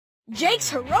Jake's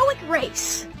heroic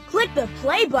race. Click the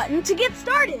play button to get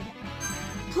started.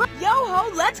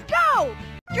 Yo-ho, let's go!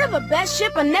 You're the best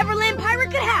ship a Neverland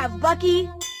pirate could have, Bucky.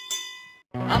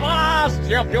 Avast,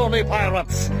 you puny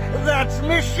pirates! That's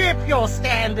mischief you're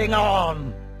standing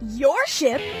on! Your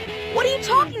ship? What are you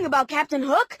talking about, Captain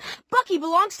Hook? Bucky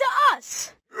belongs to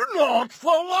us! Not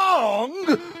for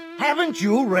long! Haven't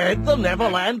you read the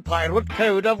Neverland Pirate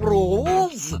Code of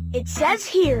Rules? It says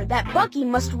here that Bucky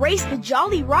must race the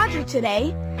Jolly Roger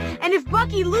today, and if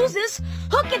Bucky loses,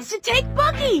 Hook gets to take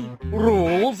Bucky!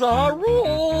 Rules are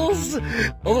rules!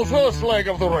 The first leg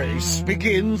of the race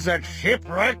begins at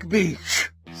Shipwreck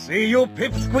Beach. See you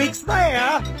pipsqueaks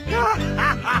there!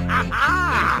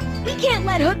 We can't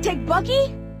let Hook take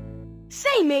Bucky!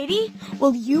 Say, matey,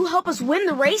 will you help us win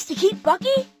the race to keep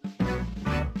Bucky?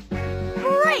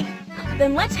 Great!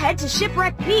 Then let's head to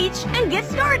Shipwreck Beach and get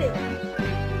started!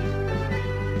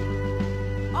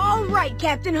 All right,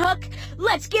 Captain Hook,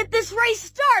 let's get this race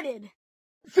started!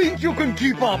 Think you can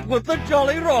keep up with the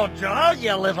Jolly Roger,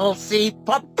 you little sea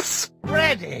pups?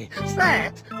 Ready,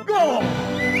 set, go!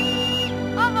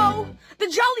 Uh-oh! The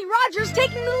Jolly Roger's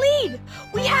taking the lead!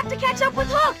 We have to catch up with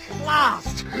Hook!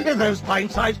 Last! Those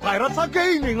pint-sized pirates are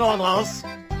gaining on us!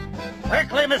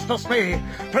 Quickly, Mr. Smee!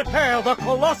 Prepare the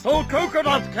colossal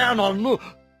coconut cannon!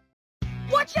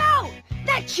 Watch out!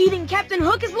 That cheating Captain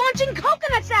Hook is launching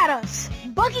coconuts at us!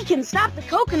 Bucky can stop the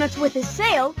coconuts with his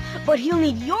sail, but he'll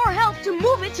need your help to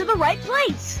move it to the right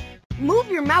place.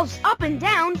 Move your mouse up and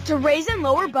down to raise and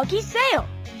lower Bucky's sail.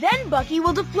 Then Bucky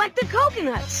will deflect the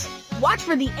coconuts. Watch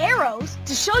for the arrows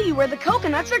to show you where the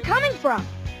coconuts are coming from.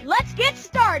 Let's get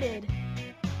started!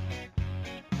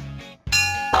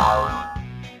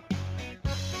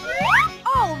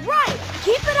 All right,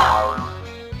 keep it up!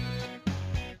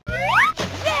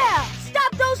 Yeah,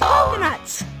 stop those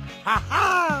coconuts!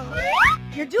 Ha-ha!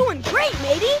 You're doing great,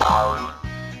 matey!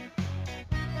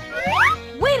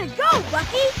 Way to go,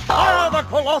 Bucky! Fire the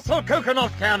colossal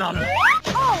coconut cannon!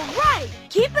 All right,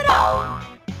 keep it up!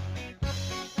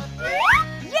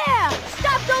 Yeah,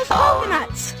 stop those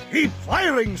coconuts! Keep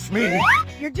firing, Smee!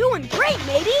 You're doing great,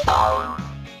 matey!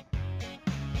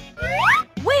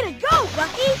 Way to go,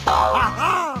 Bucky!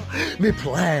 Ha-ha! My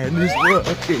plan is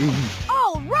working!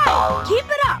 All right, keep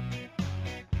it up!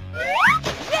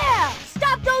 Yeah,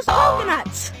 stop those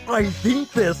coconuts! I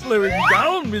think they're slowing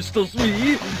down, Mr.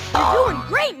 Smee! You're doing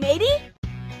great, matey!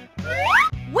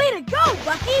 Way to go,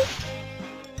 Bucky!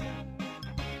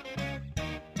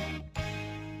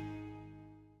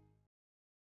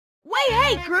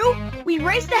 Hey, crew! We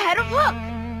raced ahead of Hook!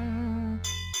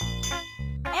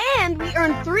 And we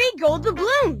earned 3 gold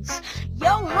doubloons!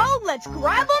 Yo-ho, let's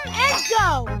grab them and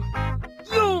go!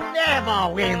 You'll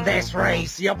never win this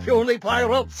race, you puny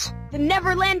pirates! The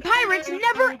Neverland Pirates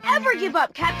never ever give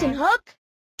up, Captain Hook!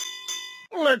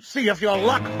 Let's see if your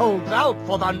luck holds out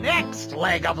for the next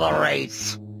leg of the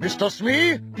race! Mr.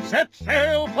 Smee, set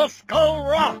sail for Skull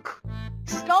Rock!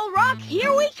 Skull Rock,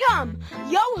 here we come!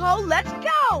 Yo-ho, let's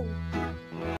go!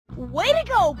 Way to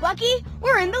go, Bucky!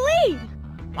 We're in the lead!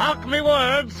 Mark me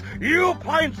words, you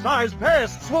pint-sized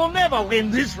pests will never win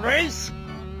this race!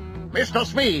 Mr.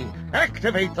 Smee,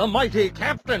 activate the mighty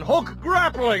Captain Hook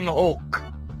grappling hook!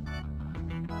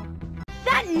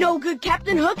 That no-good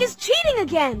Captain Hook is cheating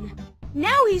again!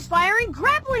 Now he's firing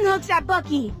grappling hooks at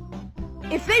Bucky!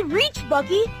 If they reach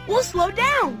Bucky, we'll slow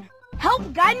down!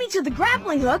 Help guide me to the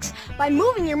grappling hooks by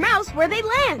moving your mouse where they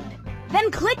land. Then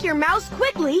click your mouse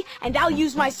quickly, and I'll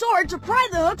use my sword to pry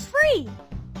the hooks free.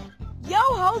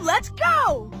 Yo-ho, let's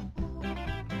go!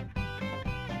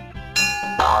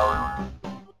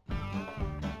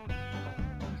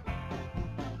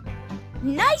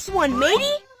 Nice one,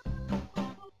 matey!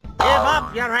 Give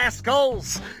up, you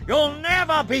rascals! You'll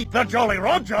never beat the Jolly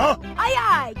Roger! Aye,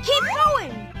 aye! Keep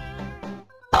going!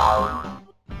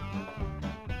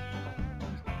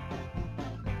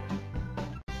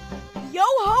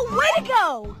 Yo-ho, way to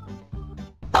go!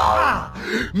 Ah!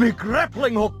 Me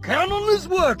grappling hook cannon is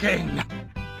working!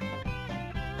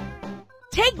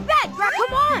 Take that,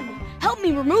 come on! Help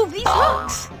me remove these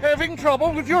hooks! Having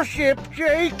trouble with your ship,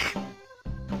 Jake?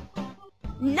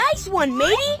 Nice one,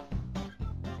 matey!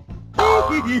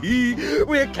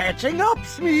 We're catching up,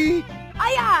 Smee!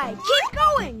 Aye, aye! Keep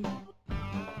going!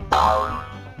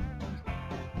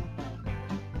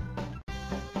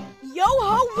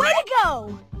 Yo-ho, way to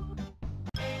go!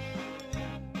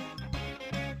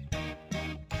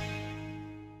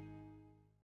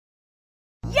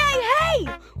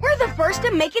 We're the first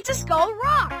to make it to Skull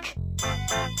Rock!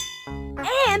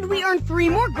 And we earned 3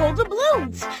 more gold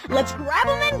doubloons! Let's grab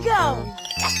them and go!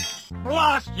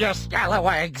 Blast you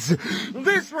scalawags!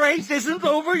 This race isn't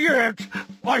over yet!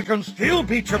 I can still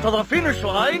beat you to the finish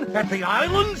line at the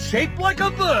island shaped like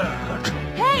a bird.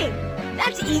 Hey,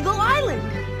 that's Eagle Island.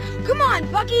 Come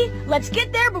on, Bucky, let's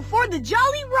get there before the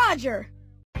Jolly Roger.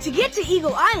 To get to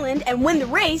Eagle Island and win the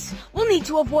race, we'll need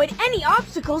to avoid any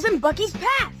obstacles in Bucky's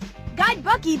path. Guide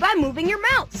Bucky by moving your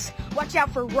mouse. Watch out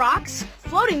for rocks,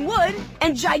 floating wood,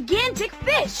 and gigantic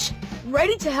fish.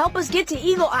 Ready to help us get to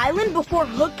Eagle Island before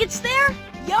Hook gets there?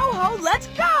 Yo-ho, let's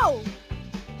go!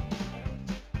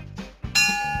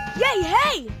 Yay,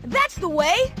 hey! That's the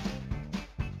way!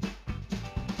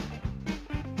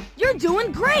 You're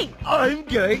doing great! I'm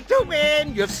going to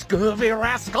win, you scurvy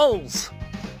rascals!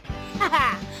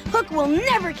 Haha! Hook will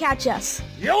never catch us!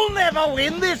 You'll never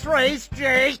win this race,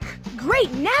 Jake!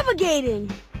 Great navigating!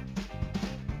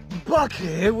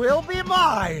 Bucky will be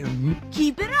mine!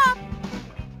 Keep it up!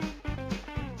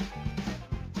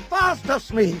 Faster,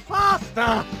 Smee,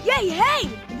 faster! Yay, hey!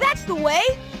 That's the way!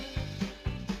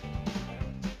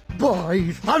 By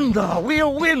thunder,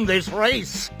 we'll win this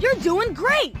race! You're doing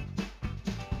great!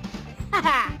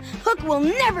 Haha! Hook will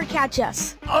never catch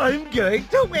us! I'm going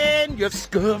to win, you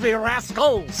scurvy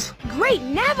rascals! Great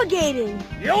navigating!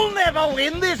 You'll never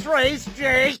win this race,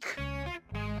 Jake!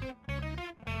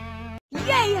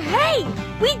 Yay, hey!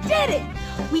 We did it!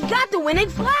 We got the winning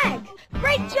flag!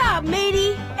 Great job,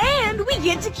 matey! And we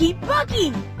get to keep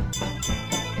Bucky!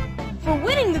 For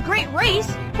winning the great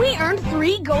race, we earned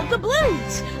 3 gold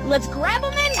doubloons! Let's grab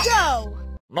them and go!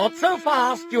 Not so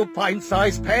fast, you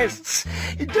pint-sized pests!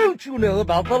 Don't you know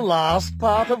about the last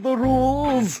part of the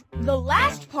rules? The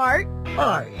last part?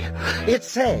 Aye. It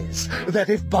says that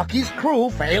if Bucky's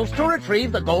crew fails to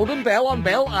retrieve the Golden Bell on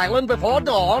Bell Island before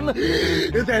dawn,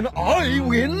 then I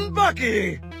win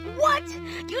Bucky! What?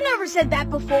 You never said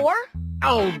that before.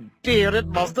 Oh dear, it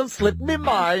must have slipped me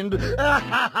mind.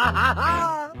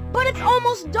 But it's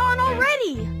almost dawn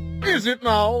already. Is it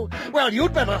now? Well,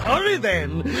 you'd better hurry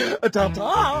then.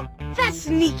 Ta-ta! That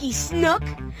sneaky snook.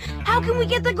 How can we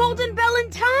get the Golden Bell in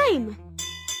time?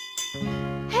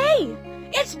 Hey,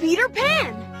 it's Peter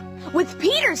Pan. With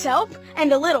Peter's help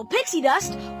and a little pixie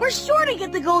dust, we're sure to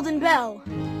get the Golden Bell.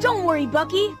 Don't worry,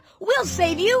 Bucky. We'll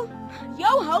save you.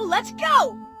 Yo-ho, let's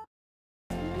go!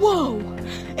 Whoa!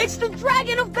 It's the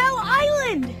Dragon of Bell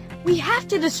Island! We have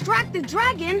to distract the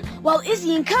dragon while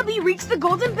Izzy and Cubby reach the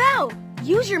Golden Bell.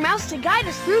 Use your mouse to guide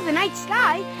us through the night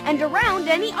sky and around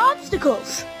any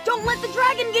obstacles. Don't let the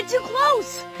dragon get too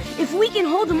close. If we can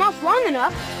hold him off long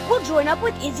enough, we'll join up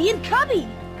with Izzy and Cubby.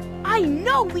 I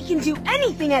know we can do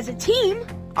anything as a team.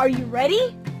 Are you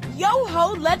ready?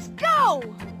 Yo-ho, let's go!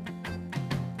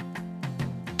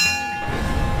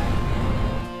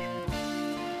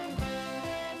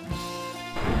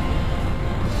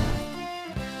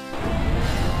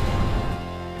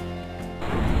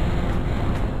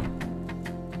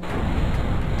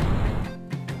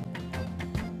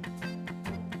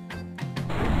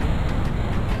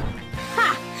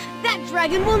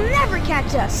 Dragon will never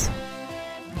catch us!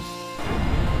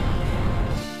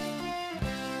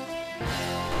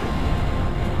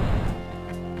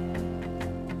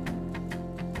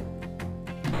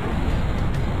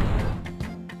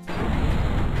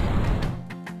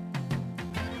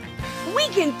 We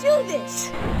can do this!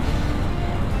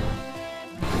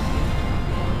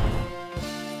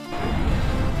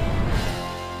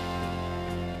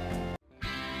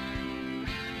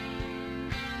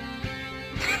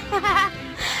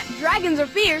 Dragons are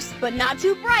fierce, but not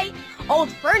too bright. Old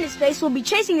Furnace-Face will be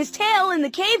chasing his tail in the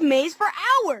cave maze for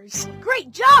hours.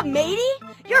 Great job, matey!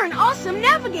 You're an awesome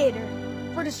navigator.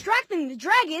 For distracting the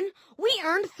dragon, we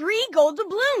earned 3 gold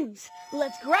doubloons.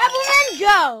 Let's grab them and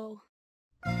go!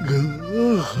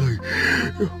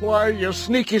 Why, you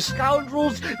sneaky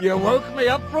scoundrels, you woke me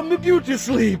up from the beauty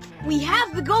sleep. We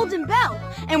have the Golden Bell,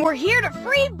 and we're here to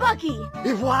free Bucky.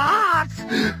 What?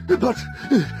 But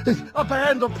a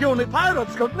band of puny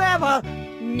pirates could never...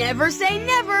 Never say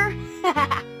never.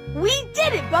 We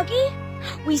did it, Bucky.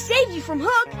 We saved you from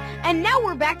Hook, and now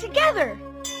we're back together.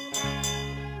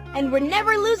 And we're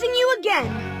never losing you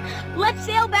again. Let's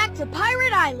sail back to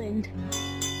Pirate Island.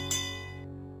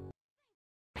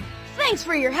 Thanks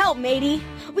for your help, matey.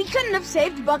 We couldn't have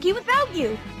saved Bucky without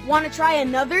you. Want to try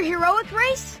another heroic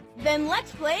race? Then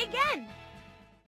let's play again.